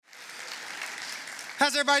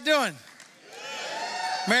How's everybody doing?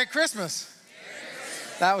 Merry Christmas.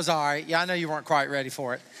 That was all right. Yeah, I know you weren't quite ready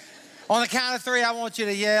for it. On the count of three, I want you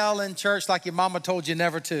to yell in church like your mama told you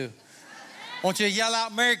never to. I want you to yell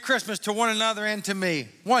out Merry Christmas to one another and to me.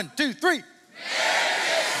 1, 2, 3. Merry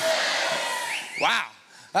Christmas. Wow,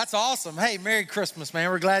 that's awesome. Hey, Merry Christmas, man.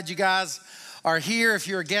 We're glad you guys are here. If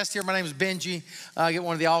you're a guest here, my name is Benji. I get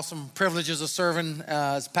one of the awesome privileges of serving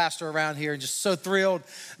as pastor around here. And just so thrilled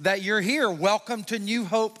that you're here. Welcome to New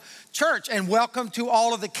Hope Church, and welcome to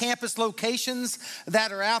all of the campus locations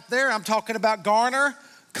that are out there. I'm talking about Garner,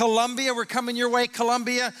 Columbia. We're coming your way,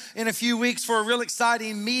 Columbia, in a few weeks for a real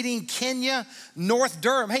exciting meeting. Kenya, North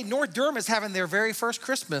Durham. Hey, North Durham is having their very first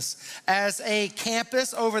Christmas as a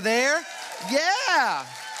campus over there. Yeah.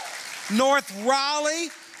 North Raleigh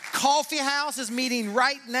Coffee House is meeting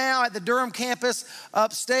right now at the Durham campus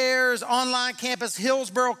upstairs. Online campus,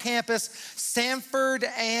 Hillsborough campus, Sanford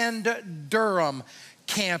and Durham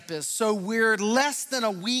campus. So we're less than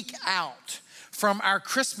a week out from our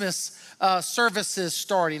Christmas services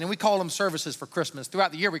starting. And we call them services for Christmas.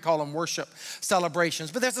 Throughout the year, we call them worship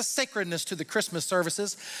celebrations. But there's a sacredness to the Christmas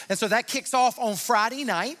services. And so that kicks off on Friday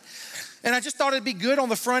night. And I just thought it'd be good on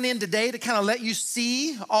the front end today to kind of let you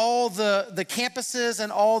see all the campuses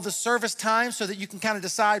and all the service times so that you can kind of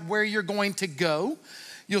decide where you're going to go.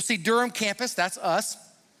 You'll see Durham campus, that's us.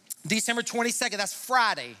 December 22nd, that's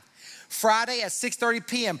Friday at 6:30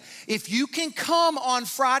 p.m. If you can come on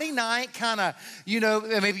Friday night, kind of,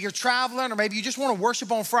 maybe you're traveling or maybe you just want to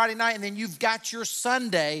worship on Friday night and then you've got your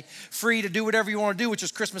Sunday free to do whatever you want to do, which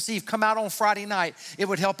is Christmas Eve, come out on Friday night. It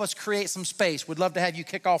would help us create some space. We'd love to have you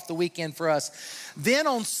kick off the weekend for us. Then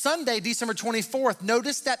on Sunday, December 24th,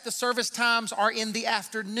 notice that the service times are in the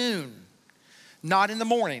afternoon, not in the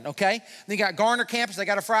morning, okay? Then you got Garner campus, they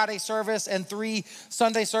got a Friday service and 3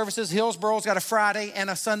 Sunday services. Hillsborough's got a Friday and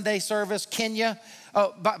a Sunday service. Kenya,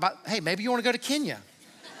 hey, maybe you wanna go to Kenya.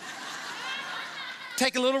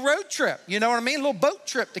 Take a little road trip, you know what I mean? A little boat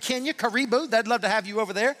trip to Kenya, Karibu, they'd love to have you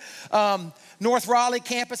over there. North Raleigh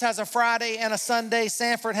campus has a Friday and a Sunday.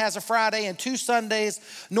 Sanford has a Friday and 2 Sundays.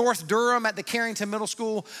 North Durham at the Carrington Middle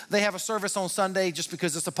School, they have a service on Sunday just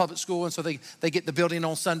because it's a public school and so they get the building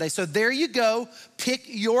on Sunday. So there you go. Pick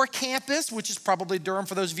your campus, which is probably Durham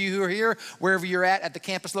for those of you who are here, wherever you're at the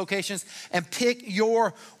campus locations, and pick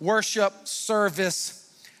your worship service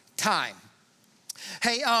time.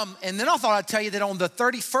 Hey, and then I thought I'd tell you that on the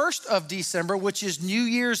 31st of December, which is New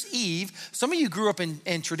Year's Eve, some of you grew up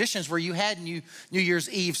in traditions where you had New Year's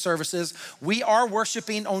Eve services. We are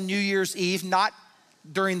worshiping on New Year's Eve, not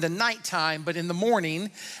during the nighttime, but in the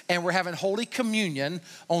morning, and we're having Holy Communion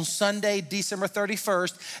on Sunday, December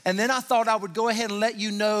 31st. And then I thought I would go ahead and let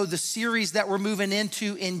you know the series that we're moving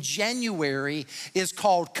into in January is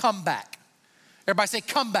called Come Back. Everybody say,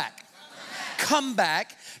 Come Back. Come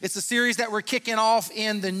Back. It's a series that we're kicking off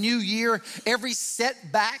in the new year. Every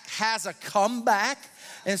setback has a comeback.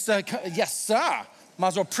 And so, yes, sir. Might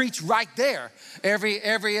as well preach right there.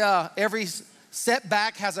 Every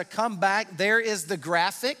setback has a comeback. There is the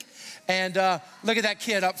graphic. And look at that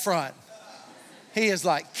kid up front. He is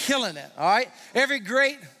like killing it, all right? Every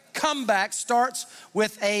great comeback starts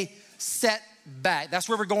with a setback. That's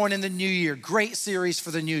where we're going in the new year. Great series for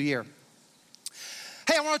the new year.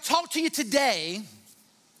 Hey, I want to talk to you today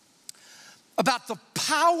about the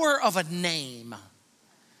power of a name.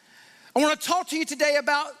 I want to talk to you today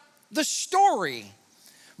about the story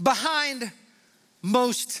behind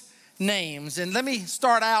most names. And let me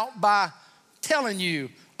start out by telling you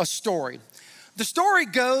a story. The story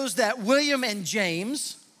goes that William and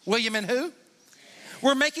James, William and who?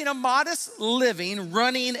 Were making a modest living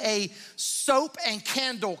running a soap and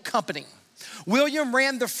candle company. William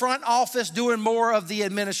ran the front office doing more of the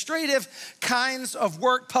administrative kinds of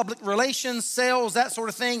work, public relations, sales, that sort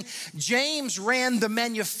of thing. James ran the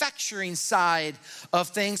manufacturing side of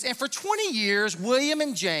things. And for 20 years, William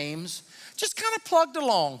and James just kind of plugged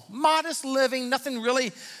along. Modest living, nothing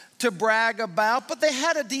really to brag about, but they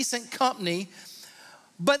had a decent company.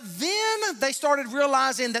 But then they started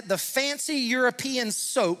realizing that the fancy European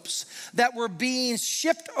soaps that were being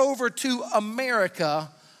shipped over to America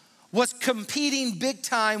was competing big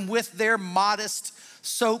time with their modest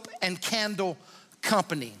soap and candle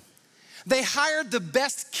company. They hired the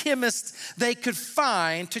best chemists they could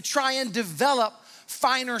find to try and develop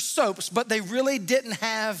finer soaps, but they really didn't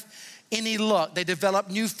have any luck. They developed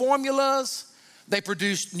new formulas, they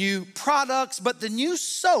produced new products, but the new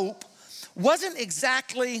soap wasn't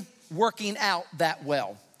exactly working out that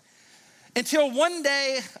well. Until one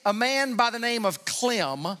day, a man by the name of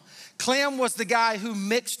Clem was the guy who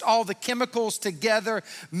mixed all the chemicals together,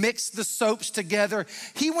 mixed the soaps together.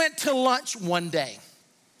 He went to lunch one day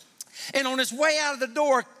And on his way out of the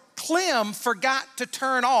door, Clem forgot to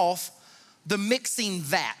turn off the mixing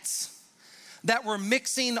vats that were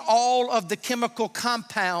mixing all of the chemical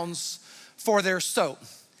compounds for their soap.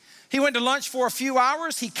 He went to lunch for a few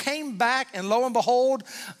hours. He came back, and lo and behold,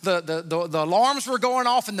 the alarms were going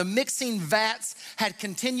off, and the mixing vats had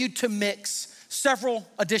continued to mix several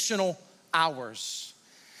additional hours.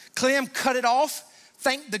 Clem cut it off,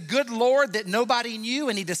 thanked the good Lord that nobody knew,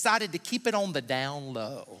 and he decided to keep it on the down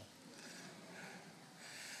low.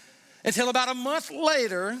 Until about a month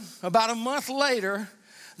later,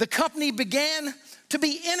 the company began to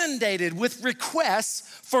be inundated with requests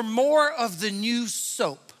for more of the new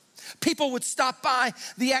soap. People would stop by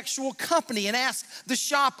the actual company and ask the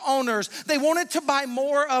shop owners. They wanted to buy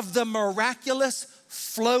more of the miraculous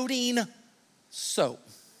floating soap.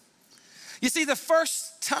 You see, for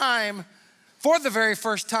the very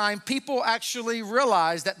first time, people actually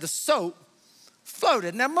realized that the soap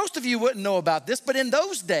floated. Now, most of you wouldn't know about this, but in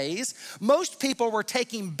those days, most people were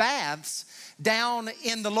taking baths down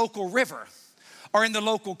in the local river or in the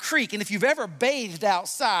local creek. And if you've ever bathed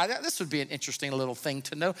outside, this would be an interesting little thing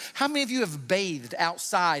to know. How many of you have bathed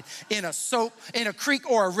outside in a creek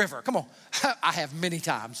or a river? Come on, I have many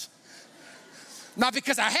times. Not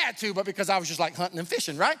because I had to, but because I was just like hunting and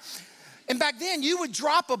fishing, right? And back then, you would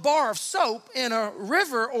drop a bar of soap in a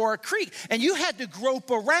river or a creek, and you had to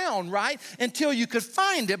grope around, right, until you could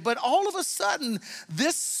find it. But all of a sudden,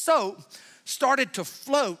 this soap started to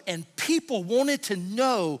float, and people wanted to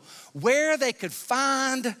know where they could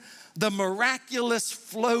find the miraculous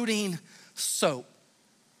floating soap.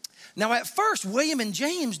 Now, at first, William and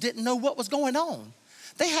James didn't know what was going on.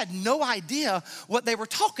 They had no idea what they were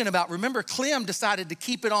talking about. Remember, Clem decided to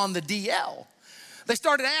keep it on the DL. They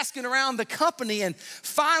started asking around the company, and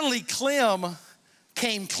finally Clem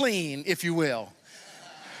came clean, if you will.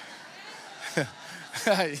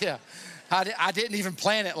 Yeah, I didn't even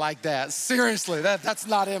plan it like that. Seriously, that's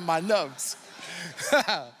not in my notes.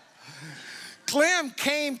 Clem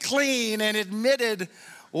came clean and admitted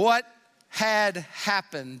what had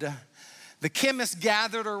happened. The chemists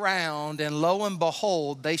gathered around, and lo and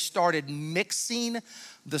behold, they started mixing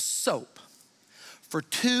the soap for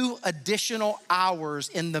 2 additional hours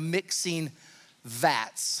in the mixing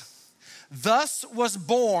vats. Thus was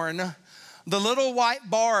born the little white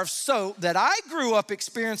bar of soap that I grew up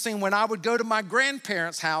experiencing when I would go to my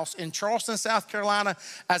grandparents' house in Charleston, South Carolina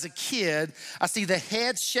as a kid. I see the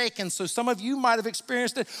head shaking, so some of you might have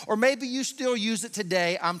experienced it, or maybe you still use it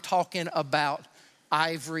today. I'm talking about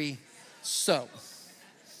Ivory soap.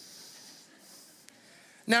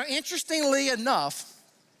 Now, interestingly enough,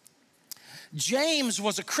 James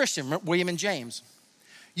was a Christian, William and James.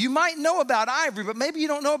 You might know about Ivory, but maybe you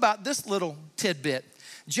don't know about this little tidbit.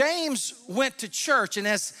 James went to church, and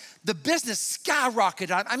as the business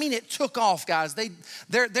skyrocketed, I mean, it took off, guys.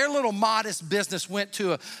 Their little modest business went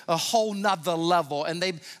to a whole nother level, and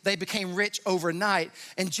they became rich overnight.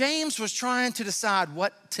 And James was trying to decide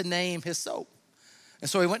what to name his soap. And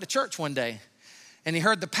so he went to church one day, and he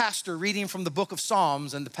heard the pastor reading from the book of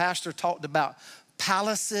Psalms, and the pastor talked about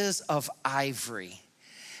palaces of ivory.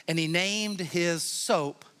 And he named his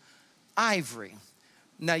soap Ivory.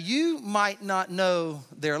 Now, you might not know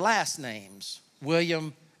their last names,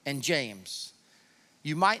 William and James.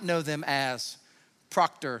 You might know them as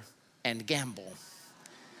Procter and Gamble.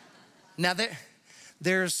 Now,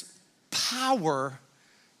 there's power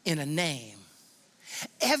in a name.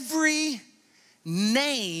 Every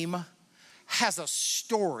name has a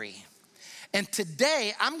story. And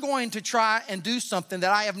today, I'm going to try and do something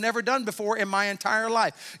that I have never done before in my entire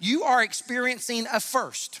life. You are experiencing a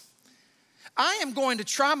first. I am going to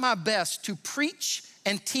try my best to preach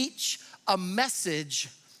and teach a message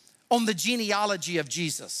on the genealogy of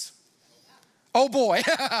Jesus. Oh boy.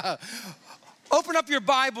 Open up your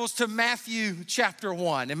Bibles to Matthew chapter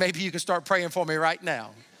 1, and maybe you can start praying for me right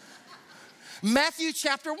now. Matthew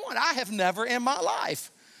chapter 1, I have never in my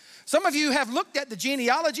life. Some of you have looked at the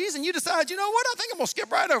genealogies and you decide, you know what, I think I'm gonna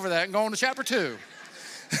skip right over that and go on to chapter 2.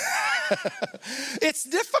 It's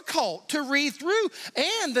difficult to read through,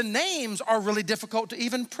 and the names are really difficult to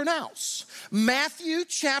even pronounce. Matthew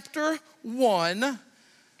chapter 1,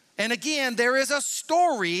 and again, there is a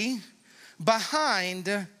story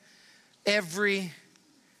behind every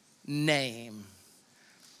name.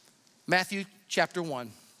 Matthew chapter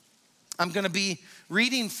 1. I'm gonna be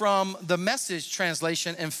reading from the Message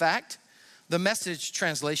translation. In fact, the Message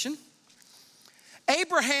translation.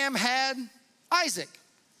 Abraham had Isaac.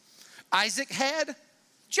 Isaac had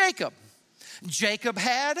Jacob. Jacob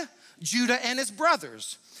had Judah and his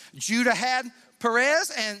brothers. Judah had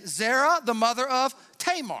Perez and Zerah, the mother of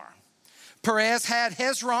Tamar. Perez had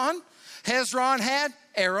Hezron. Hezron had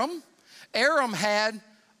Aram. Aram had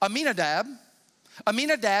Aminadab.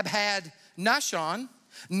 Aminadab had Nahshon.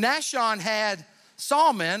 Nahshon had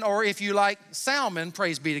Salmon, or if you like, Salmon,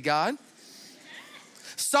 praise be to God.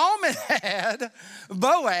 Salmon had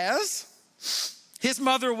Boaz. His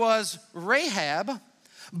mother was Rahab.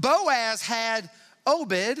 Boaz had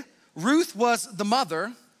Obed. Ruth was the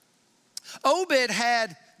mother. Obed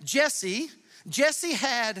had Jesse. Jesse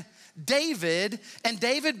had David, and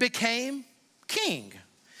David became king.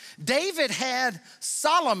 David had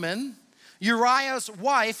Solomon. Uriah's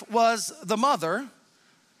wife was the mother.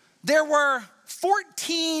 There were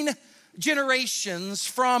 14 generations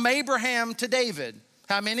from Abraham to David.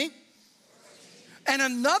 How many? 14. And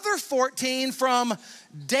another 14 from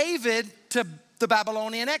David to the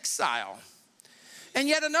Babylonian exile. And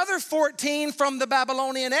yet another 14 from the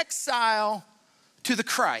Babylonian exile to the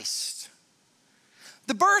Christ.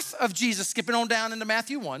 The birth of Jesus, skipping on down into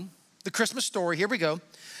Matthew 1, the Christmas story, here we go.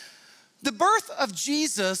 The birth of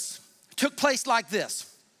Jesus took place like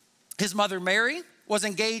this. His mother Mary was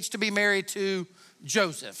engaged to be married to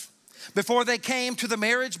Joseph. Before they came to the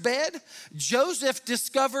marriage bed, Joseph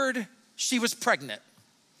discovered she was pregnant.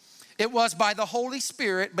 It was by the Holy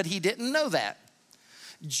Spirit, but he didn't know that.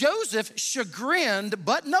 Joseph, chagrined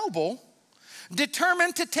but noble,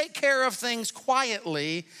 determined to take care of things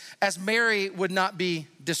quietly as Mary would not be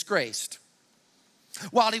disgraced.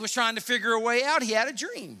 While he was trying to figure a way out, he had a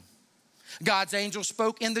dream. God's angel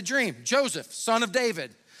spoke in the dream. Joseph, son of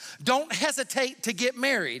David, don't hesitate to get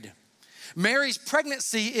married. Mary's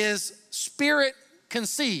pregnancy is spirit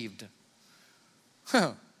conceived.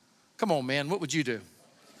 Come on, man, what would you do?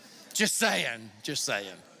 Just saying.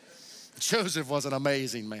 Joseph was an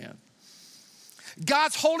amazing man.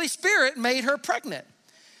 God's Holy Spirit made her pregnant.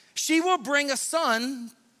 She will bring a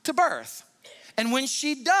son to birth. And when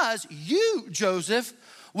she does, you, Joseph,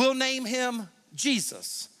 will name him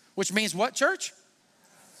Jesus. Which means what, church?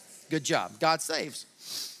 Good job. God saves.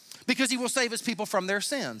 Because he will save his people from their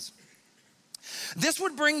sins. This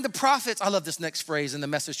would bring the prophets, I love this next phrase in the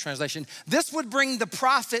Message translation. This would bring the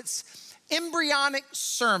prophets' embryonic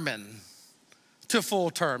sermon to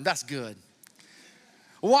full term. That's good.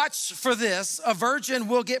 Watch for this. A virgin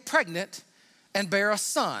will get pregnant and bear a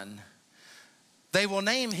son. They will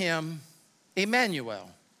name him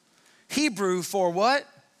Emmanuel. Hebrew for what?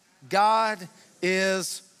 God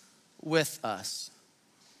is with us.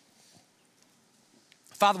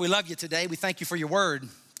 Father, we love you today. We thank you for your word.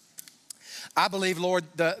 I believe, Lord,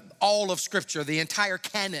 all of Scripture, the entire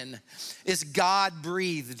canon is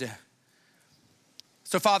God-breathed.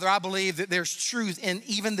 So, Father, I believe that there's truth in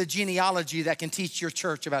even the genealogy that can teach your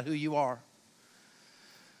church about who you are.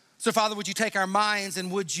 So, Father, would you take our minds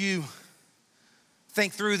and would you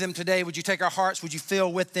think through them today? Would you take our hearts? Would you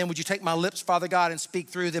fill with them? Would you take my lips, Father God, and speak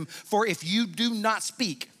through them? For if you do not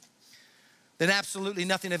speak, then absolutely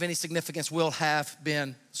nothing of any significance will have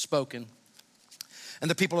been spoken. And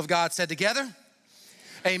the people of God said together,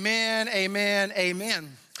 amen, amen,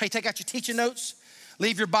 amen. Hey, take out your teaching notes.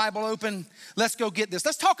 Leave your Bible open. Let's go get this.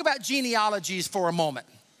 Let's talk about genealogies for a moment.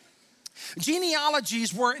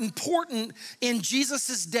 Genealogies were important in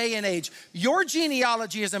Jesus' day and age. Your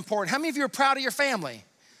genealogy is important. How many of you are proud of your family?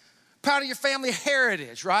 Proud of your family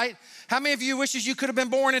heritage, right? How many of you wishes you could have been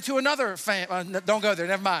born into another family? Don't go there,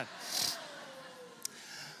 never mind.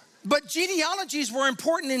 But genealogies were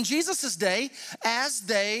important in Jesus' day as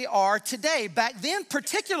they are today. Back then,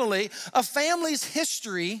 particularly, a family's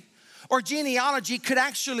history or genealogy could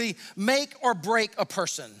actually make or break a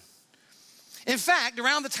person. In fact,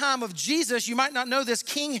 around the time of Jesus, you might not know this,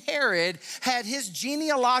 King Herod had his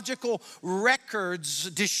genealogical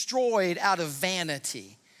records destroyed out of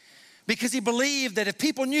vanity because he believed that if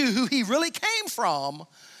people knew who he really came from,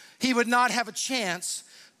 he would not have a chance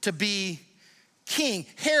to be king.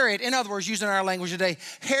 Herod, in other words, using our language today,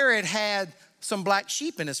 Herod had some black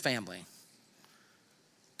sheep in his family.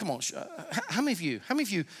 Come on, how many of you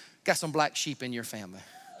got some black sheep in your family?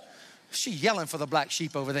 She yelling for the black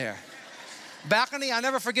sheep over there. Balcony, I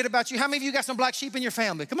never forget about you. How many of you got some black sheep in your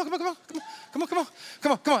family? Come on.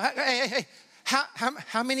 Hey.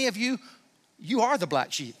 How many of you are the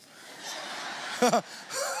black sheep? I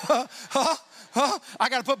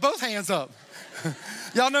got to put both hands up.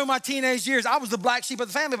 Y'all know my teenage years. I was the black sheep of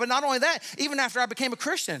the family, but not only that, even after I became a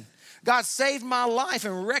Christian, God saved my life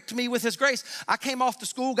and wrecked me with his grace. I came off to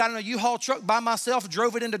school, got in a U-Haul truck by myself,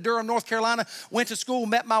 drove it into Durham, North Carolina, went to school,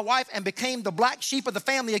 met my wife, and became the black sheep of the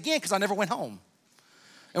family again because I never went home.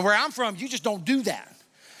 And where I'm from, you just don't do that,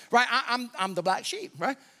 right? I'm the black sheep,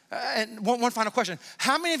 right? And one final question.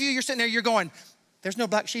 How many of you, you're sitting there, you're going, there's no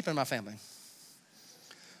black sheep in my family?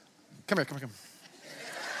 Come here.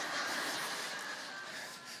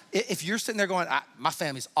 If you're sitting there going, my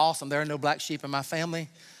family's awesome, there are no black sheep in my family,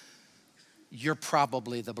 you're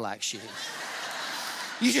probably the black sheep.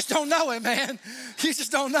 You just don't know it, man. You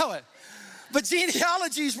just don't know it. But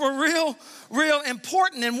genealogies were real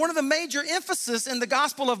important. And one of the major emphasis in the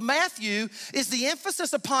Gospel of Matthew is the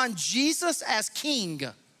emphasis upon Jesus as king.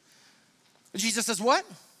 Jesus as what?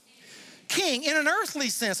 King in an earthly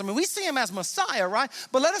sense. I mean, we see him as Messiah, right?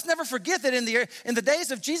 But let us never forget that in the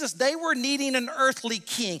days of Jesus, they were needing an earthly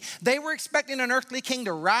king. They were expecting an earthly king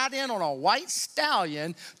to ride in on a white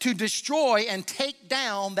stallion to destroy and take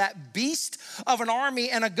down that beast of an army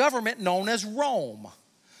and a government known as Rome.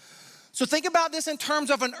 So think about this in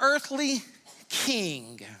terms of an earthly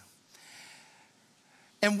king.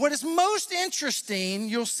 And what is most interesting,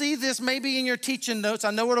 you'll see this maybe in your teaching notes.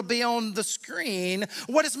 I know it'll be on the screen.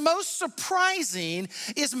 What is most surprising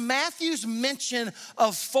is Matthew's mention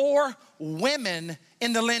of 4 women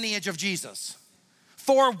in the lineage of Jesus.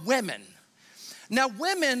 4 women. Now,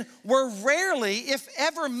 women were rarely, if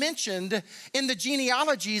ever, mentioned in the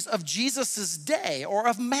genealogies of Jesus' day or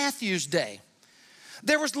of Matthew's day.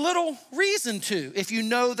 There was little reason to, if you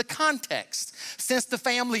know the context, since the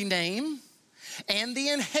family name and the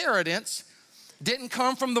inheritance didn't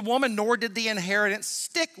come from the woman, nor did the inheritance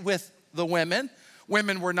stick with the women.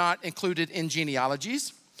 Women were not included in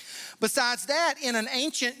genealogies. Besides that, in an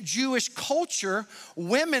ancient Jewish culture,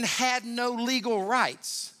 women had no legal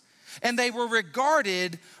rights, and they were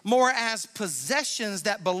regarded more as possessions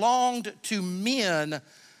that belonged to men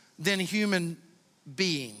than human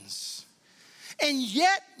beings. And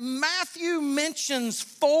yet, Matthew mentions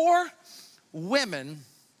 4 women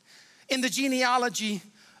in the genealogy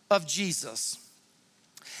of Jesus.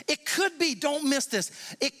 It could be, don't miss this,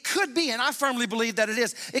 it could be, and I firmly believe that it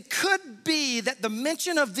is, it could be that the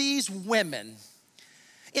mention of these women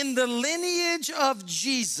in the lineage of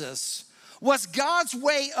Jesus was God's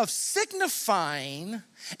way of signifying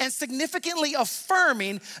and significantly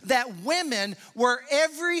affirming that women were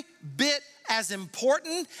every bit as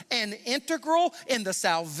important and integral in the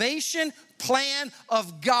salvation plan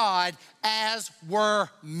of God as were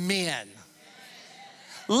men.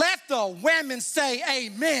 Let the women say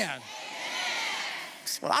amen.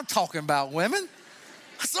 That's what I'm talking about, women.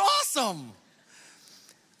 That's awesome.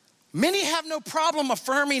 Many have no problem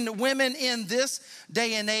affirming women in this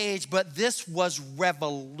day and age, but this was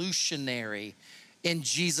revolutionary in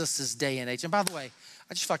Jesus' day and age. And by the way,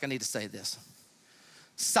 I just feel like I need to say this.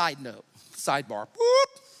 Side note, sidebar. Whoop.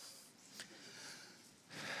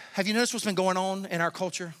 Have you noticed what's been going on in our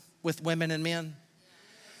culture with women and men?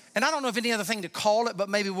 And I don't know of any other thing to call it, but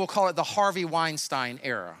maybe we'll call it the Harvey Weinstein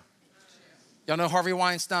era. Y'all know Harvey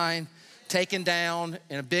Weinstein? Taken down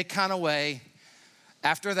in a big kind of way.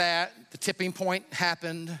 After that, the tipping point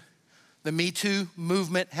happened. The Me Too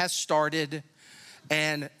movement has started.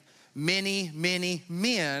 And many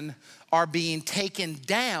men are being taken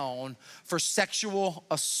down for sexual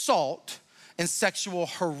assault and sexual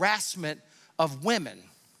harassment of women.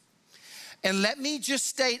 And let me just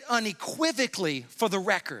state unequivocally for the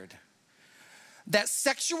record that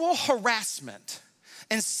sexual harassment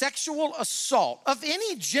and sexual assault of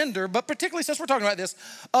any gender, but particularly since we're talking about this,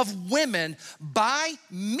 of women by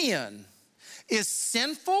men is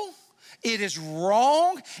sinful, it is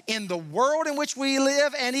wrong in the world in which we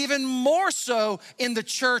live, and even more so in the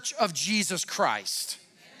church of Jesus Christ.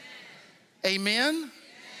 Amen? Amen?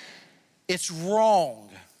 It's wrong.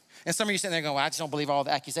 And some of you sitting there going, well, I just don't believe all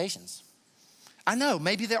the accusations. I know,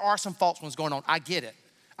 maybe there are some false ones going on. I get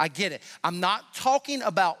it. I'm not talking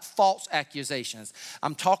about false accusations.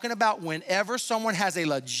 I'm talking about whenever someone has a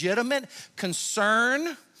legitimate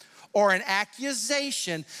concern or an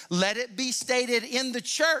accusation, let it be stated in the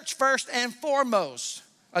church first and foremost.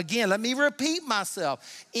 Again, let me repeat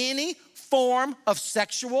myself. Any form of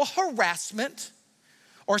sexual harassment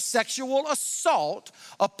or sexual assault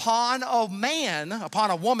upon a man, upon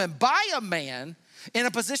a woman by a man in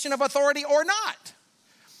a position of authority or not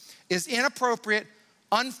is inappropriate,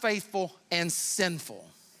 unfaithful, and sinful.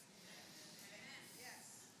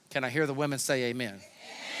 Can I hear the women say amen? Amen.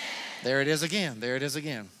 There it is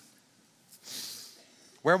again.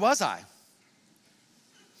 Where was I?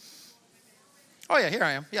 Oh yeah, here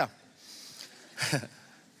I am, yeah.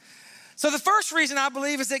 So the first reason I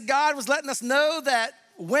believe is that God was letting us know that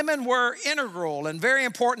women were integral and very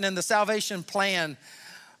important in the salvation plan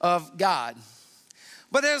of God.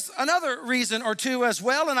 But there's another reason or two as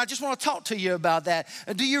well, and I just want to talk to you about that.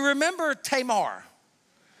 Do you remember Tamar?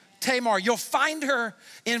 Tamar, you'll find her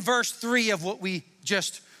in verse 3 of what we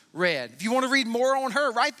just read. If you want to read more on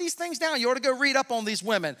her, write these things down. You ought to go read up on these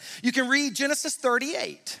women. You can read Genesis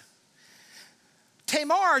 38.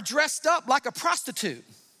 Tamar dressed up like a prostitute.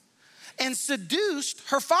 and seduced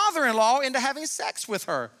her father-in-law into having sex with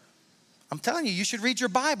her. I'm telling you, you should read your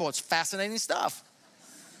Bible. It's fascinating stuff.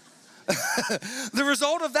 The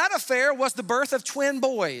result of that affair was the birth of twin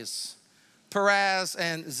boys, Perez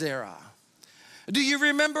and Zerah. Do you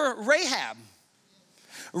remember Rahab?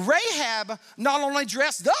 Rahab not only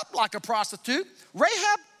dressed up like a prostitute,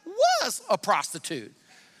 Rahab was a prostitute.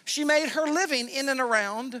 She made her living in and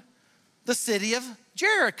around the city of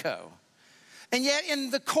Jericho. And yet in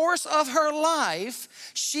the course of her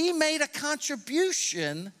life, she made a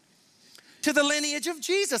contribution to the lineage of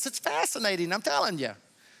Jesus. It's fascinating, I'm telling you.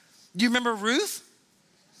 Do you remember Ruth?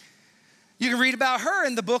 You can read about her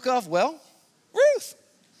in the book of, Ruth.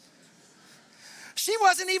 She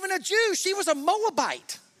wasn't even a Jew, she was a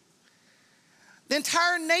Moabite. The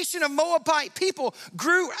entire nation of Moabite people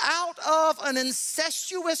grew out of an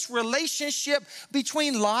incestuous relationship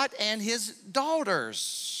between Lot and his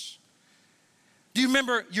daughters. Do you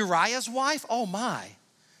remember Uriah's wife? Oh my.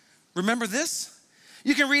 Remember this?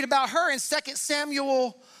 You can read about her in 2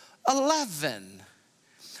 Samuel 11.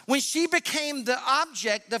 When she became the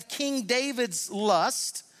object of King David's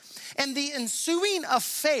lust, and the ensuing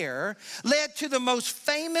affair led to the most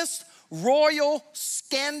famous royal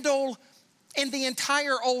scandal in the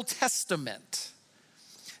entire Old Testament.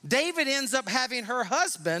 David ends up having her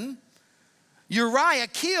husband, Uriah,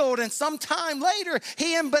 killed, and sometime later,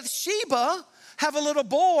 he and Bathsheba have a little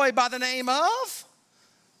boy by the name of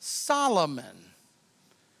Solomon.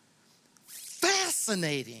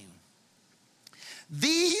 Fascinating.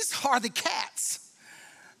 These are the cats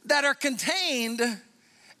that are contained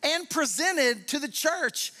and presented to the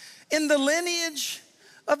church in the lineage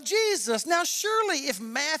of Jesus. Now, surely if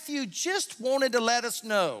Matthew just wanted to let us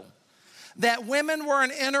know that women were an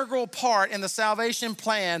integral part in the salvation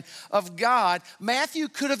plan of God, Matthew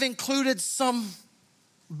could have included some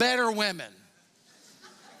better women.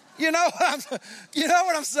 You know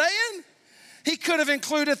what I'm saying? He could have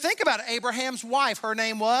included, think about it, Abraham's wife, her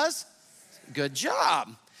name was? Good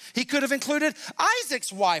job. He could have included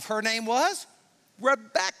Isaac's wife, her name was?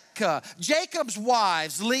 Rebecca. Jacob's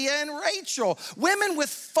wives, Leah and Rachel, women with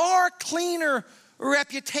far cleaner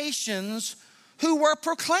reputations who were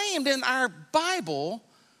proclaimed in our Bible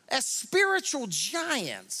as spiritual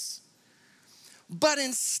giants. But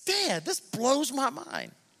instead, this blows my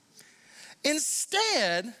mind.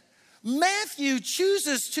 Instead, Matthew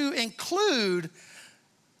chooses to include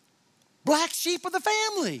black sheep of the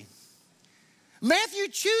family. Matthew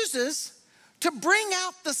chooses to bring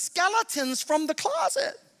out the skeletons from the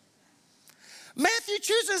closet. Matthew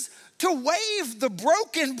chooses to wave the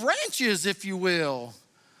broken branches, if you will,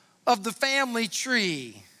 of the family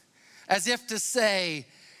tree, as if to say,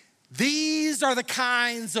 these are the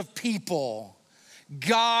kinds of people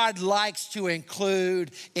God likes to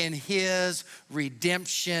include in his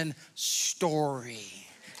redemption story.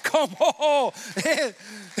 Come on,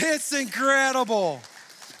 it's incredible.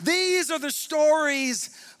 These are the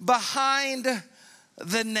stories behind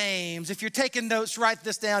the names. If you're taking notes, write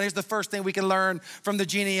this down. Here's the first thing we can learn from the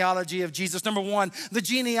genealogy of Jesus. Number one, the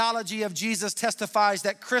genealogy of Jesus testifies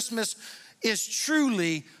that Christmas is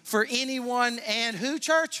truly for anyone and who,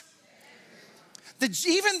 church?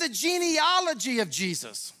 Even the genealogy of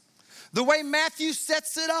Jesus, the way Matthew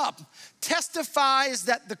sets it up, testifies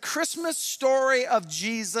that the Christmas story of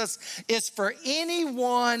Jesus is for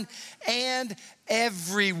anyone and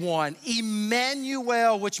everyone.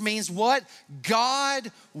 Emmanuel, which means what?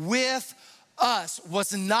 God with us,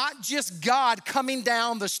 was not just God coming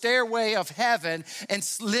down the stairway of heaven and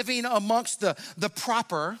living amongst the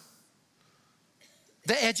proper,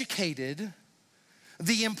 the educated,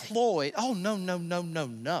 the employed. Oh,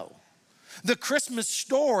 no. The Christmas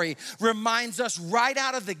story reminds us right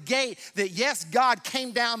out of the gate that yes, God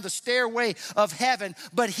came down the stairway of heaven,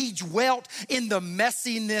 but he dwelt in the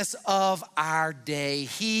messiness of our day.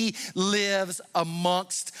 He lives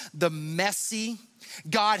amongst the messy.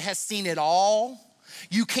 God has seen it all.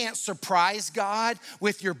 You can't surprise God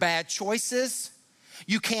with your bad choices.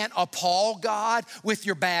 You can't appall God with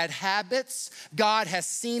your bad habits. God has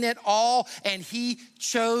seen it all, and he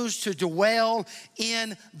chose to dwell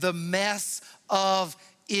in the mess of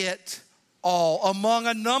it all. Among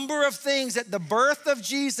a number of things that the birth of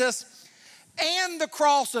Jesus and the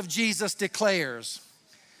cross of Jesus declares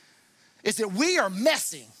is that we are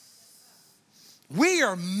messy. We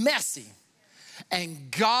are messy. And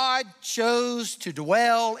God chose to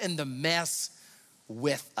dwell in the mess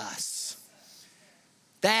with us.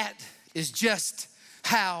 That is just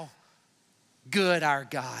how good our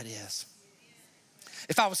God is.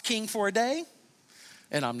 If I was king for a day,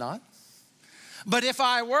 and I'm not, but if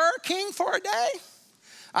I were king for a day,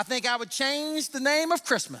 I think I would change the name of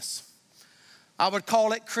Christmas I would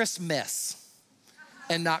call it Christmas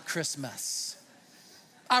and not Christmas.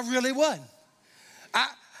 I really would.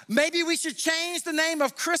 Maybe we should change the name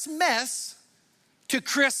of Christmas to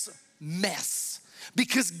Christmas,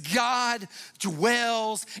 because God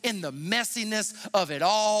dwells in the messiness of it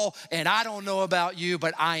all. And I don't know about you,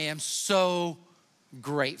 but I am so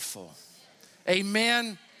grateful.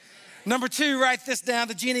 Amen. Number 2, write this down.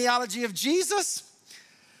 The genealogy of Jesus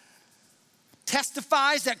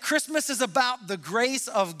testifies that Christmas is about the grace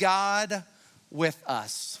of God with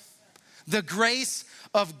us. The grace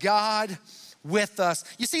of God with us.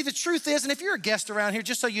 You see, the truth is, and if you're a guest around here,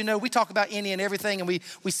 just so you know, we talk about any and everything and we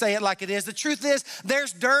say it like it is. The truth is,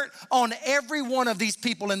 there's dirt on every one of these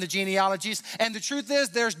people in the genealogies. And the truth is,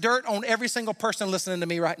 there's dirt on every single person listening to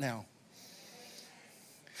me right now.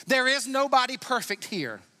 There is nobody perfect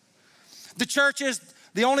here. The church is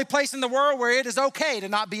the only place in the world where it is okay to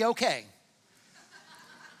not be okay.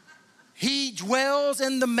 He dwells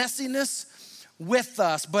in the messiness with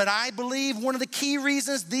us. But I believe one of the key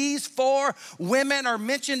reasons these 4 women are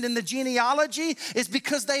mentioned in the genealogy is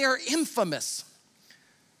because they are infamous.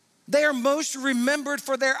 They are most remembered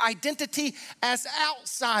for their identity as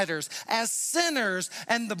outsiders, as sinners.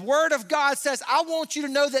 And the word of God says, I want you to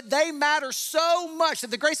know that they matter so much,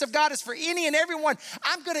 that the grace of God is for any and everyone.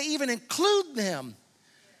 I'm going to even include them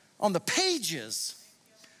on the pages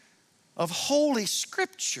of Holy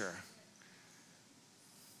Scripture.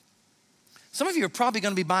 Some of you are probably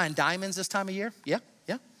going to be buying diamonds this time of year. Yeah.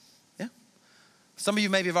 Some of you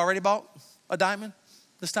maybe have already bought a diamond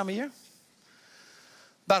this time of year.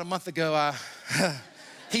 About a month ago,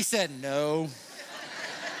 he said no.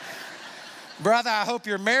 Brother, I hope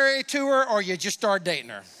you're married to her or you just started dating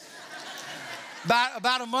her.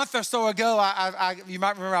 About a month or so ago, you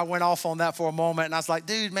might remember I went off on that for a moment, and I was like,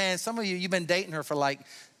 dude, man, some of you've been dating her for like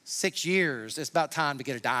 6 years. It's about time to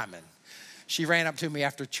get a diamond. She ran up to me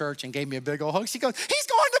after church and gave me a big old hug. She goes, he's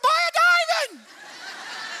going to buy a diamond.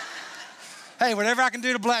 Hey, whatever I can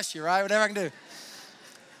do to bless you, right? Whatever I can do.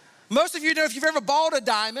 Most of you know, if you've ever bought a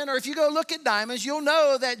diamond or if you go look at diamonds, you'll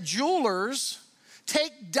know that jewelers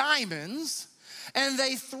take diamonds and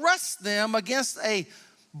they thrust them against a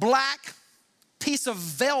black piece of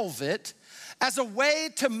velvet as a way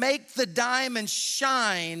to make the diamond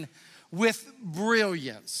shine with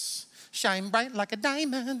brilliance. Shine bright like a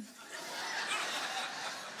diamond.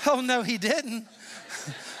 Oh, no, he didn't.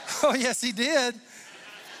 Oh, yes, he did.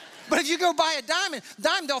 But if you go buy a diamond,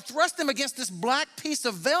 they'll thrust them against this black piece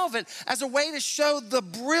of velvet as a way to show the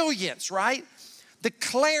brilliance, right? The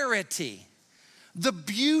clarity, the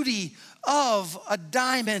beauty of a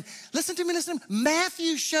diamond. Listen to me.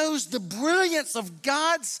 Matthew shows the brilliance of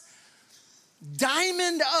God's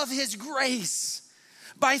diamond of his grace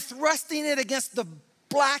by thrusting it against the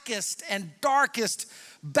blackest and darkest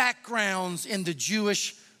backgrounds in the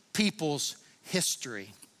Jewish people's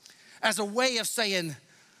history as a way of saying,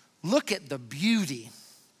 look at the beauty,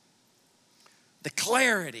 the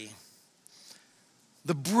clarity,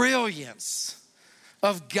 the brilliance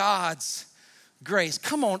of God's grace.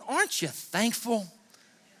 Come on, aren't you thankful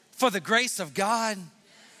for the grace of God?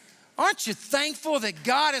 Aren't you thankful that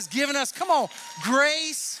God has given us, come on,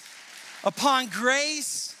 grace upon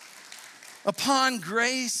grace upon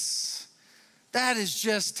grace? That is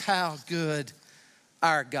just how good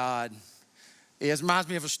our God is. Reminds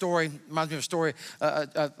me of a story.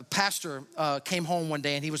 A pastor came home one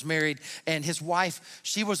day and he was married, and his wife,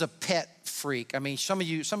 she was a pet freak. I mean, some of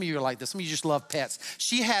you are like this. Some of you just love pets.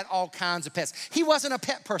 She had all kinds of pets. He wasn't a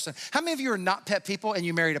pet person. How many of you are not pet people and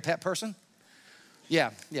you married a pet person? Yeah,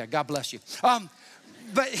 God bless you.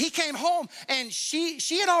 But he came home and she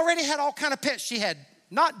had already had all kind of pets. She had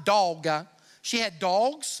not dog, she had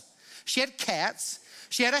dogs, she had cats,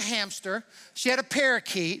 she had a hamster, she had a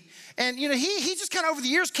parakeet. And you know, he just kind of over the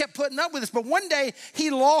years kept putting up with this. But one day he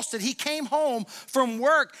lost it. He came home from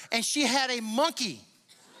work and she had a monkey.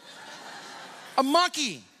 A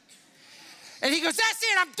monkey. And he goes, that's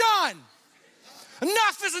it, I'm done.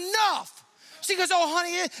 Enough is enough. She goes, oh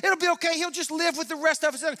honey, it'll be okay. He'll just live with the rest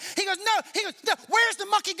of us. He goes, no, where's the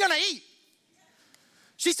monkey gonna eat?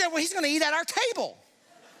 She said, well, he's gonna eat at our table.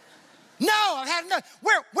 No, I've had enough.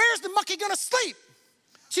 Where's the monkey gonna sleep?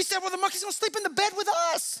 She said, well, the monkey's gonna sleep in the bed with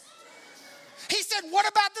us. He said, what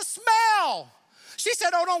about the smell? She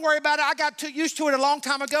said, oh, don't worry about it. I got too used to it a long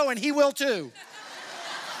time ago and he will too.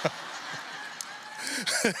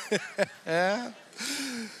 Yeah.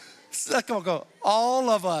 So, come on, go. All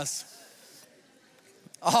of us.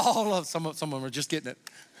 Some of them are just getting it.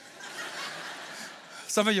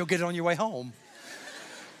 Some of you will get it on your way home.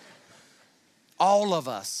 All of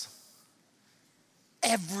us,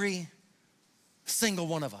 every single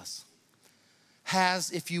one of us,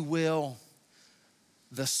 has, if you will,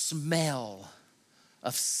 the smell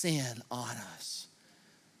of sin on us.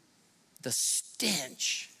 The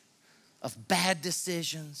stench of bad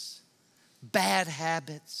decisions, bad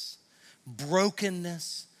habits,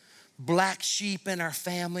 brokenness, black sheep in our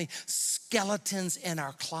family, skeletons in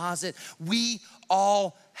our closet. We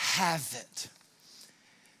all have it.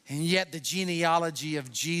 And yet the genealogy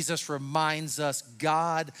of Jesus reminds us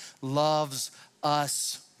God loves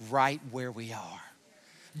us right where we are,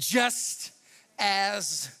 just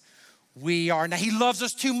as we are. Now, he loves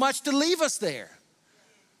us too much to leave us there,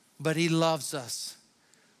 but he loves us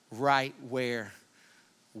right where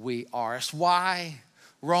we are. It's why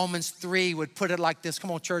Romans 3 would put it like this. Come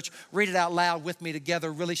on, church, read it out loud with me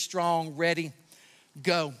together, really strong, ready,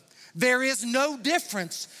 go. There is no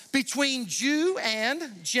difference between Jew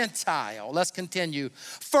and Gentile. Let's continue.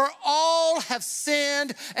 For all have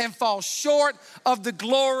sinned and fall short of the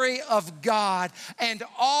glory of God, and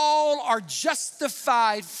all are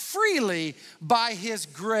justified freely by his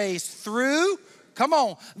grace through, come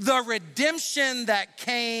on, the redemption that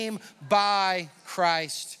came by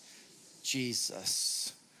Christ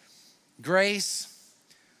Jesus. Grace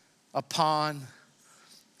upon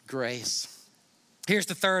grace. Here's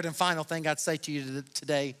the third and final thing I'd say to you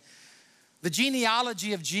today. The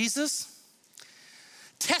genealogy of Jesus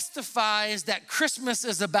testifies that Christmas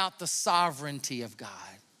is about the sovereignty of God.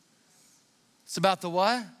 It's about the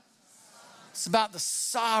what? It's about the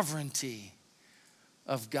sovereignty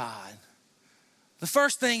of God. The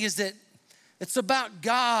first thing is that it's about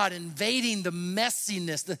God invading the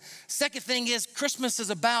messiness. The second thing is Christmas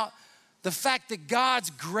is about the fact that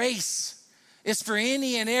God's grace is for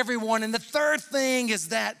any and everyone. And the third thing is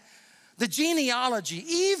that the genealogy,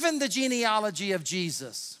 even the genealogy of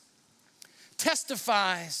Jesus,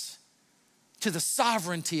 testifies to the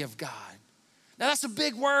sovereignty of God. Now that's a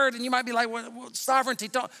big word, and you might be like, what sovereignty?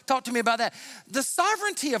 Talk to me about that. The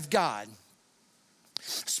sovereignty of God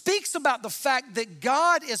speaks about the fact that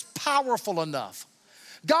God is powerful enough.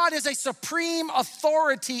 God is a supreme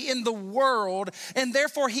authority in the world, and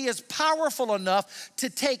therefore he is powerful enough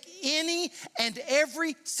to take any and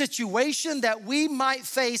every situation that we might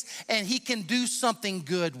face, and he can do something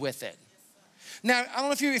good with it. Now, I don't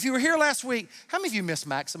know if you were here last week, how many of you missed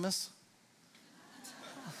Maximus?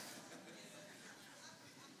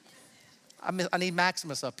 I need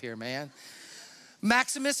Maximus up here, man.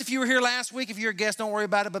 Maximus, if you were here last week, if you're a guest, don't worry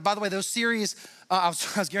about it. But by the way, those series, I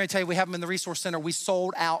was going to tell you, we have them in the Resource Center. We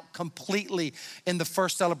sold out completely in the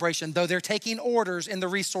first celebration, though they're taking orders in the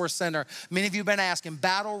Resource Center. Many of you have been asking,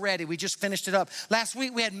 battle ready. We just finished it up. Last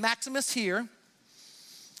week, we had Maximus here,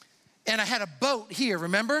 and I had a boat here,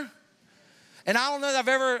 remember? And I don't know that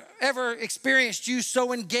I've ever experienced you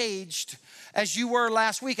so engaged as you were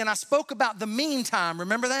last week. And I spoke about the meantime,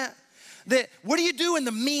 remember that? That what do you do in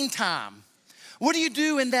the meantime? What do you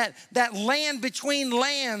do in that land between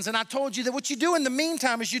lands? And I told you that what you do in the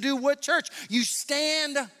meantime is you do what, church? You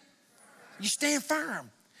stand firm.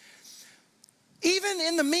 Even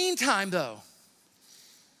in the meantime, though,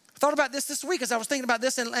 I thought about this week as I was thinking about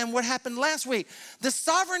this and what happened last week. The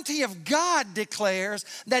sovereignty of God declares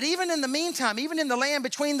that even in the meantime, even in the land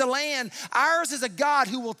between the land, ours is a God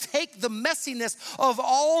who will take the messiness of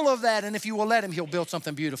all of that, and if you will let him, he'll build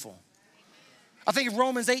something beautiful. I think of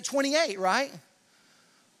Romans 8:28, right?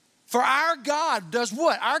 For our God does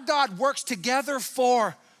what? Our God works together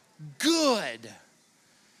for good.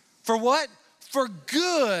 For what? For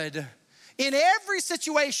good in every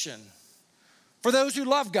situation for those who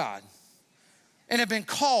love God and have been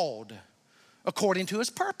called according to his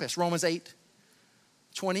purpose. Romans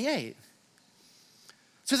 8:28.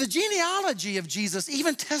 So the genealogy of Jesus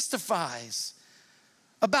even testifies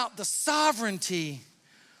about the sovereignty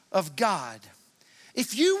of God.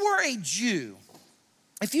 If you were a Jew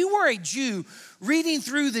reading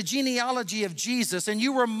through the genealogy of Jesus and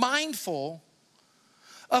you were mindful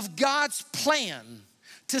of God's plan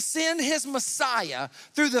to send his Messiah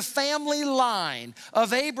through the family line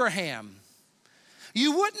of Abraham,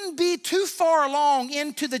 you wouldn't be too far along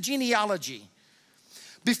into the genealogy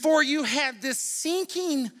before you had this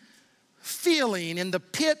sinking feeling in the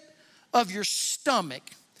pit of your stomach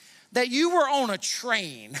that you were on a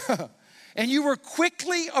train and you were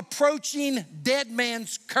quickly approaching Dead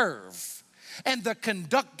Man's Curve, and the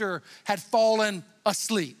conductor had fallen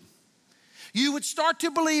asleep. You would start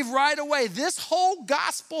to believe right away this whole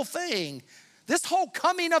gospel thing, this whole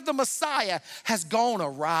coming of the Messiah has gone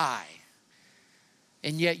awry.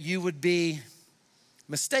 And yet you would be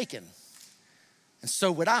mistaken. And so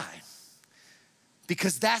would I.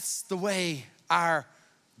 Because that's the way our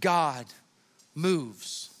God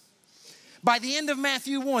moves. By the end of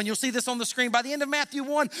Matthew 1, you'll see this on the screen. By the end of Matthew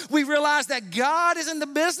 1, we realize that God is in the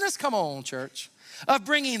business, come on, church, of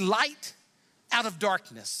bringing light out of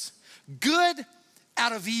darkness, good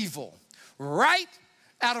out of evil, right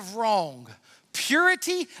out of wrong,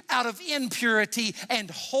 purity out of impurity, and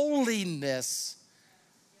holiness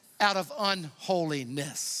out of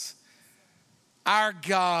unholiness. Our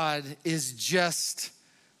God is just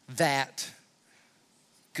that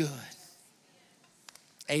good.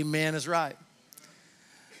 Amen is right.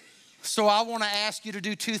 So I want to ask you to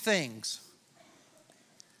do two things.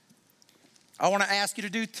 I want to ask you to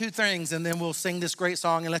do two things, and then we'll sing this great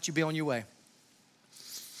song and let you be on your way.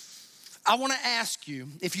 I want to ask you,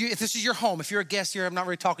 if this is your home, if you're a guest here, I'm not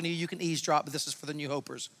really talking to you, you can eavesdrop, but this is for the New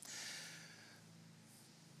Hopers.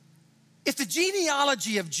 If the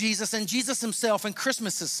genealogy of Jesus and Jesus himself and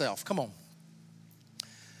Christmas itself, come on,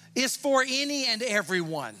 is for any and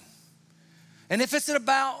everyone, and if it's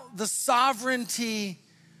about the sovereignty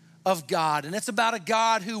of God, and it's about a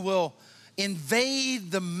God who will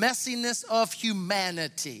invade the messiness of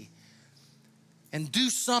humanity and do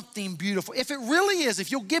something beautiful, if it really is,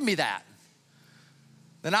 if you'll give me that,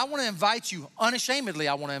 then I want to invite you, unashamedly,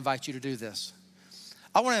 I want to invite you to do this.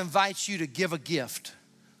 I want to invite you to give a gift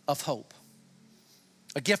of hope.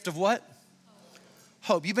 A gift of what?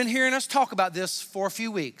 Hope. You've been hearing us talk about this for a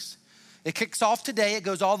few weeks. It kicks off today. It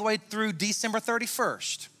goes all the way through December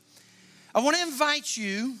 31st. I want to invite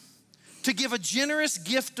you to give a generous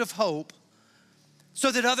gift of hope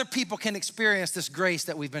so that other people can experience this grace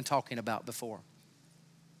that we've been talking about before.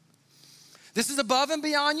 This is above and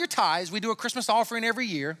beyond your tithes. We do a Christmas offering every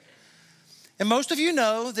year. And most of you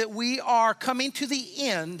know that we are coming to the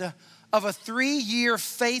end of a 3-year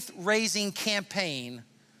faith-raising campaign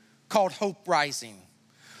called Hope Rising.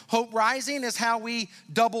 Hope Rising is how we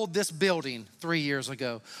doubled this building 3 years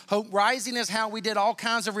ago. Hope Rising is how we did all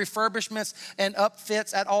kinds of refurbishments and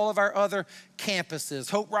upfits at all of our other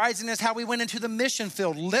campuses. Hope Rising is how we went into the mission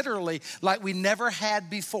field, literally like we never had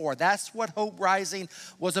before. That's what Hope Rising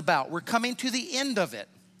was about. We're coming to the end of it.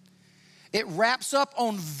 It wraps up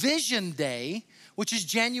on Vision Day, which is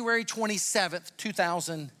January 27th,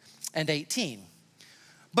 2018.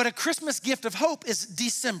 But a Christmas gift of hope is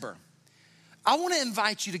December. I want to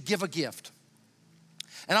invite you to give a gift.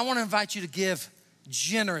 And I want to invite you to give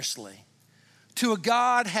generously to a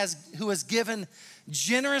God who has given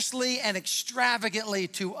generously and extravagantly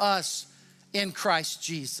to us in Christ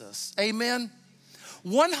Jesus. Amen?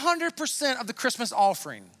 100% of the Christmas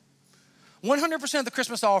offering, 100% of the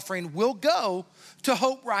Christmas offering will go to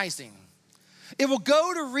Hope Rising. It will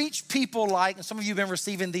go to reach people like, and some of you have been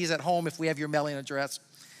receiving these at home if we have your mailing address.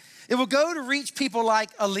 It will go to reach people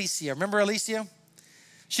like Alicia. Remember Alicia?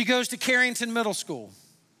 She goes to Carrington Middle School.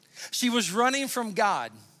 She was running from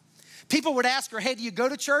God. People would ask her, hey, do you go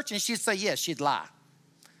to church? And she'd say, yes, she'd lie.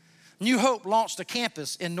 New Hope launched a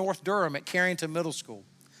campus in North Durham at Carrington Middle School.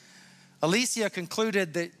 Alicia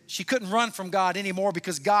concluded that she couldn't run from God anymore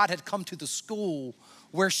because God had come to the school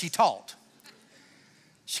where she taught.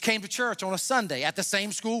 She came to church on a Sunday at the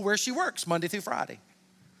same school where she works Monday through Friday.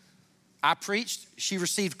 I preached, she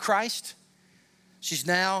received Christ. She's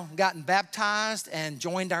now gotten baptized and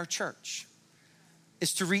joined our church.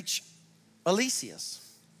 It's to reach Alicia's.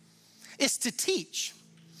 It's to teach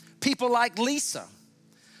people like Lisa.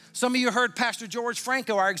 Some of you heard Pastor George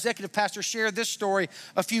Franco, our executive pastor, share this story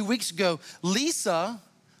a few weeks ago. Lisa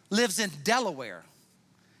lives in Delaware.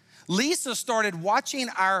 Lisa started watching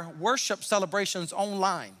our worship celebrations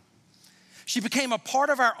online. She became a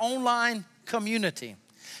part of our online community.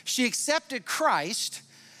 She accepted Christ,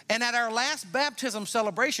 and at our last baptism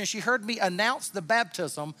celebration, she heard me announce the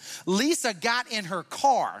baptism. Lisa got in her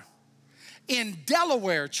car in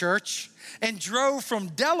Delaware, church, and drove from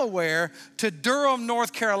Delaware to Durham,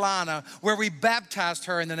 North Carolina, where we baptized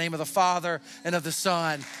her in the name of the Father and of the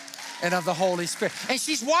Son and of the Holy Spirit. And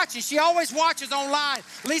she's watching. She always watches online.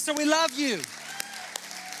 Lisa, we love you.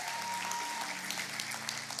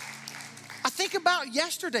 I think about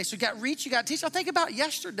yesterday. So you got Reach, you got Teach. I think about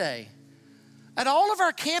yesterday. At all of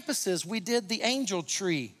our campuses, we did the angel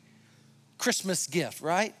tree Christmas gift,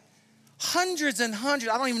 right? Hundreds and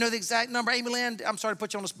hundreds. I don't even know the exact number. Amy Lynn, I'm sorry to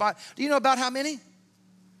put you on the spot. Do you know about how many?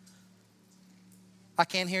 I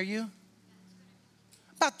can't hear you.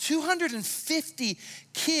 About 250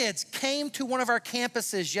 kids came to one of our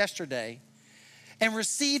campuses yesterday and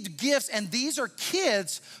received gifts. And these are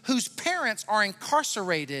kids whose parents are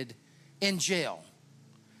incarcerated in jail.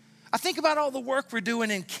 I think about all the work we're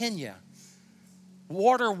doing in Kenya.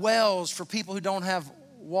 Water wells for people who don't have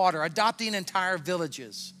water, adopting entire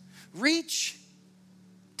villages. Reach,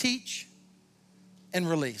 teach, and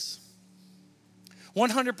release.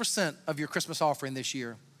 100% of your Christmas offering this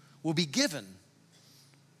year will be given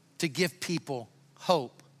to give people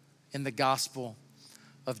hope in the gospel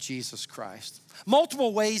of Jesus Christ.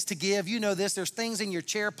 Multiple ways to give. You know this. There's things in your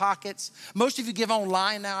chair pockets. Most of you give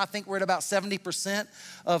online now. I think we're at about 70%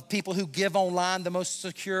 of people who give online, the most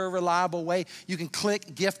secure, reliable way. You can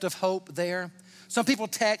click Gift of Hope there. Some people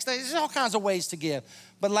text. There's all kinds of ways to give.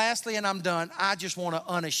 But lastly, and I'm done, I just want to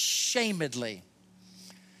unashamedly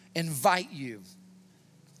invite you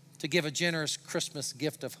to give a generous Christmas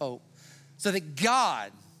gift of hope so that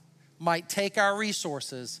God might take our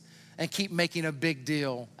resources and keep making a big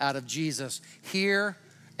deal out of Jesus here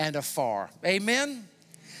and afar. Amen?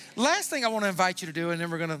 Last thing I want to invite you to do, and then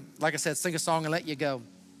we're going to, like I said, sing a song and let you go.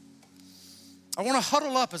 I want to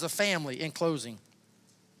huddle up as a family in closing.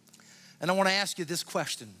 And I want to ask you this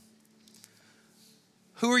question.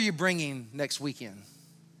 Who are you bringing next weekend?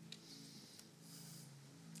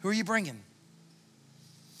 Who are you bringing?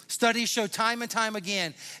 Studies show time and time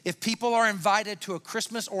again, if people are invited to a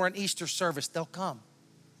Christmas or an Easter service, they'll come.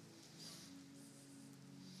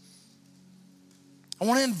 I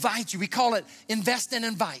want to invite you. We call it invest and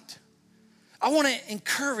invite. I want to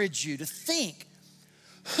encourage you to think,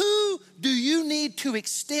 who do you need to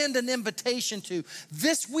extend an invitation to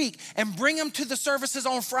this week and bring them to the services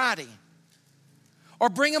on Friday? Or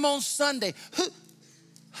bring them on Sunday?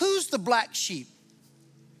 Who's the black sheep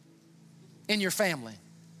in your family?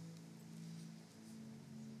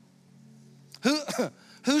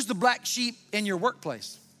 Who's the black sheep in your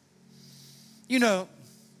workplace? You know,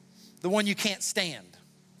 the one you can't stand.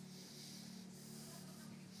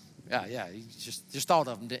 Yeah, you just thought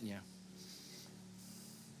of them, didn't you?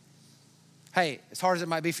 Hey, as hard as it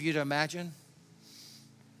might be for you to imagine,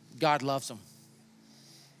 God loves them.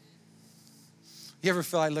 You ever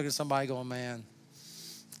feel like looking at somebody going, man,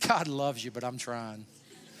 God loves you, but I'm trying.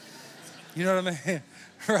 You know what I mean?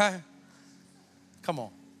 Right? Come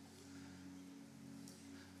on.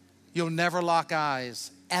 You'll never lock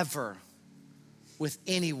eyes, ever, with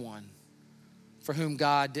anyone for whom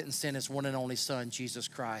God didn't send his one and only son, Jesus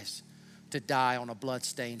Christ, to die on a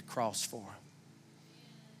blood-stained cross for.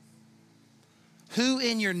 Who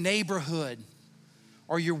in your neighborhood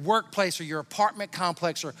or your workplace or your apartment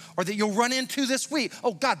complex or that you'll run into this week?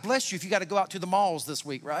 Oh, God bless you if you got to go out to the malls this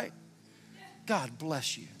week, right? God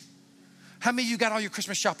bless you. How many of you got all your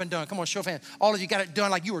Christmas shopping done? Come on, show of hands. All of you got it done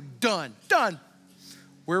like you were done. Done.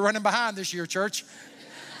 We're running behind this year, church.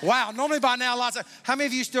 Wow, normally by now, how many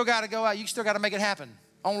of you still got to go out? You still got to make it happen,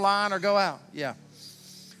 online or go out? Yeah.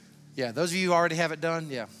 Yeah, those of you who already have it done,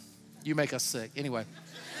 yeah, you make us sick. Anyway,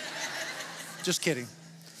 just kidding.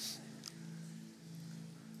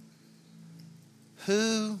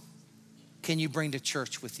 Who can you bring to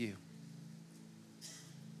church with you?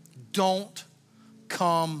 Don't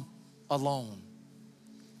come alone.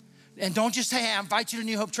 And don't just say, hey, I invite you to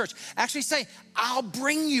New Hope Church. Actually say, I'll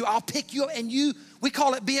bring you, I'll pick you up, and we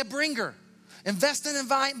call it be a bringer. Invest and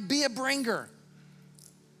invite, be a bringer.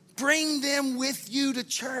 Bring them with you to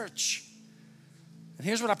church. And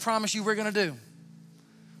here's what I promise you we're gonna do.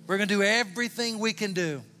 We're gonna do everything we can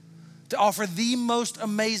do to offer the most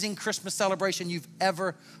amazing Christmas celebration you've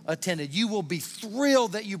ever attended. You will be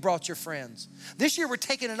thrilled that you brought your friends. This year we're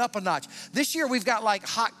taking it up a notch. This year we've got like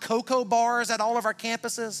hot cocoa bars at all of our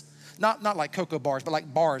campuses. Not like cocoa bars, but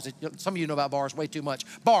like bars. Some of you know about bars way too much.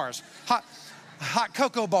 Bars, hot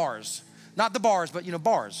cocoa bars. Not the bars, but you know,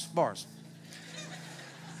 bars.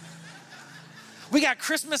 We got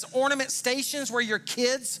Christmas ornament stations where your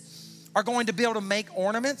kids are going to be able to make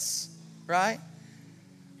ornaments, right?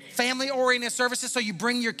 Family-oriented services, so you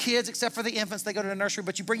bring your kids, except for the infants, they go to the nursery,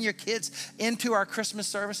 but you bring your kids into our Christmas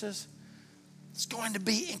services. It's going to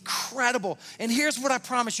be incredible. And here's what I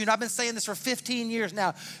promise you, and I've been saying this for 15 years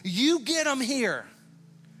now. You get them here,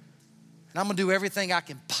 and I'm gonna do everything I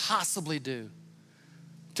can possibly do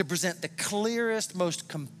to present the clearest, most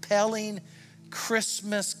compelling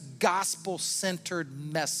Christmas gospel-centered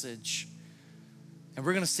message. And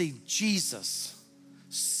we're gonna see Jesus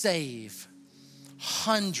save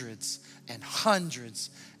hundreds and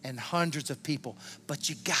hundreds and hundreds of people, but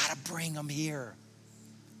you gotta bring them here.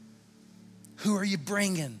 Who are you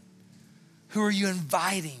bringing? Who are you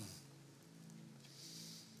inviting?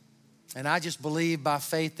 And I just believe by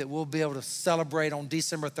faith that we'll be able to celebrate on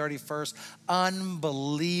December 31st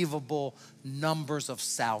unbelievable numbers of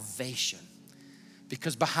salvation.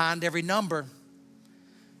 Because behind every number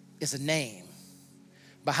is a name.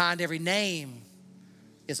 Behind every name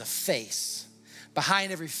is a face.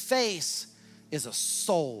 Behind every face is a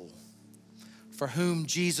soul for whom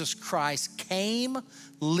Jesus Christ came,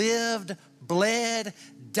 lived, bled,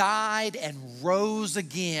 died and rose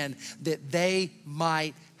again that they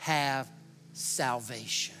might have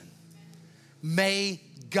salvation. May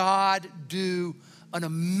God do an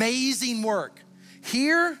amazing work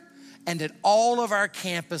here and at all of our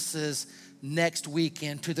campuses next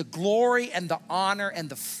weekend to the glory and the honor and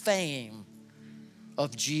the fame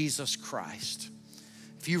of Jesus Christ.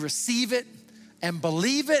 If you receive it and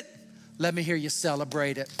believe it, let me hear you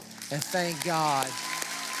celebrate it and thank God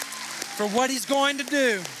for what he's going to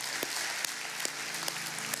do.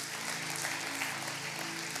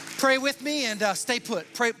 Pray with me and stay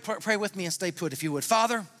put. Pray with me and stay put if you would.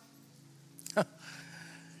 Father,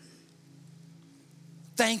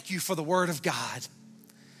 thank you for the word of God.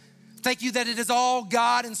 Thank you that it is all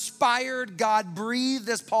God inspired, God breathed,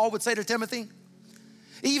 as Paul would say to Timothy.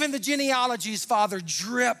 Even the genealogies, Father,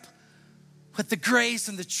 drip with the grace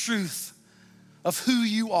and the truth of who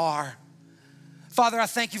you are. Father, I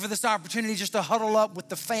thank you for this opportunity just to huddle up with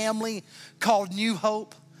the family called New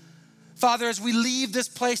Hope. Father, as we leave this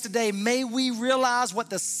place today, may we realize what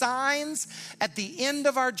the signs at the end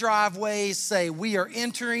of our driveways say. We are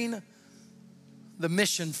entering the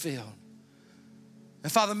mission field.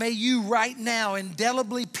 And Father, may you right now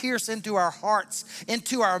indelibly pierce into our hearts,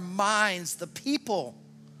 into our minds, the people,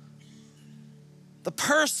 the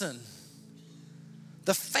person,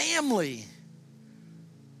 the family,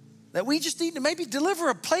 that we just need to maybe deliver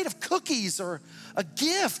a plate of cookies or a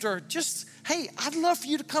gift or just, hey, I'd love for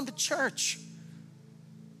you to come to church.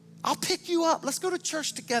 I'll pick you up. Let's go to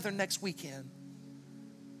church together next weekend.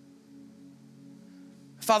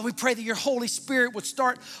 Father, we pray that your Holy Spirit would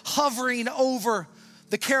start hovering over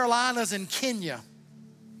the Carolinas and Kenya.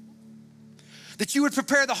 That you would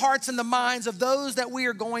prepare the hearts and the minds of those that we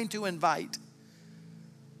are going to invite.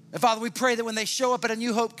 And Father, we pray that when they show up at a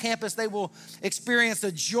New Hope campus, they will experience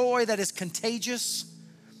a joy that is contagious,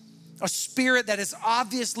 a spirit that is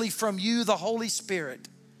obviously from you, the Holy Spirit.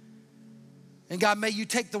 And God, may you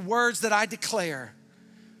take the words that I declare,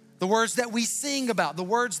 the words that we sing about, the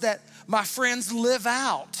words that my friends live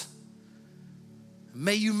out.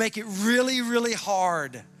 May you make it really, really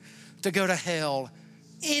hard to go to hell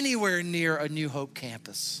anywhere near a New Hope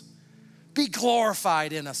campus. Be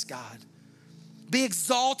glorified in us, God. Be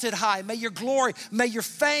exalted high. May your glory, may your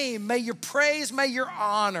fame, may your praise, may your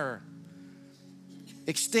honor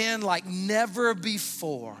extend like never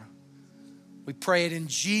before. We pray it in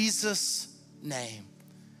Jesus' name.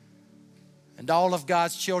 And all of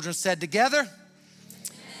God's children said together,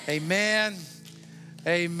 amen,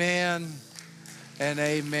 amen, and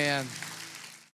amen.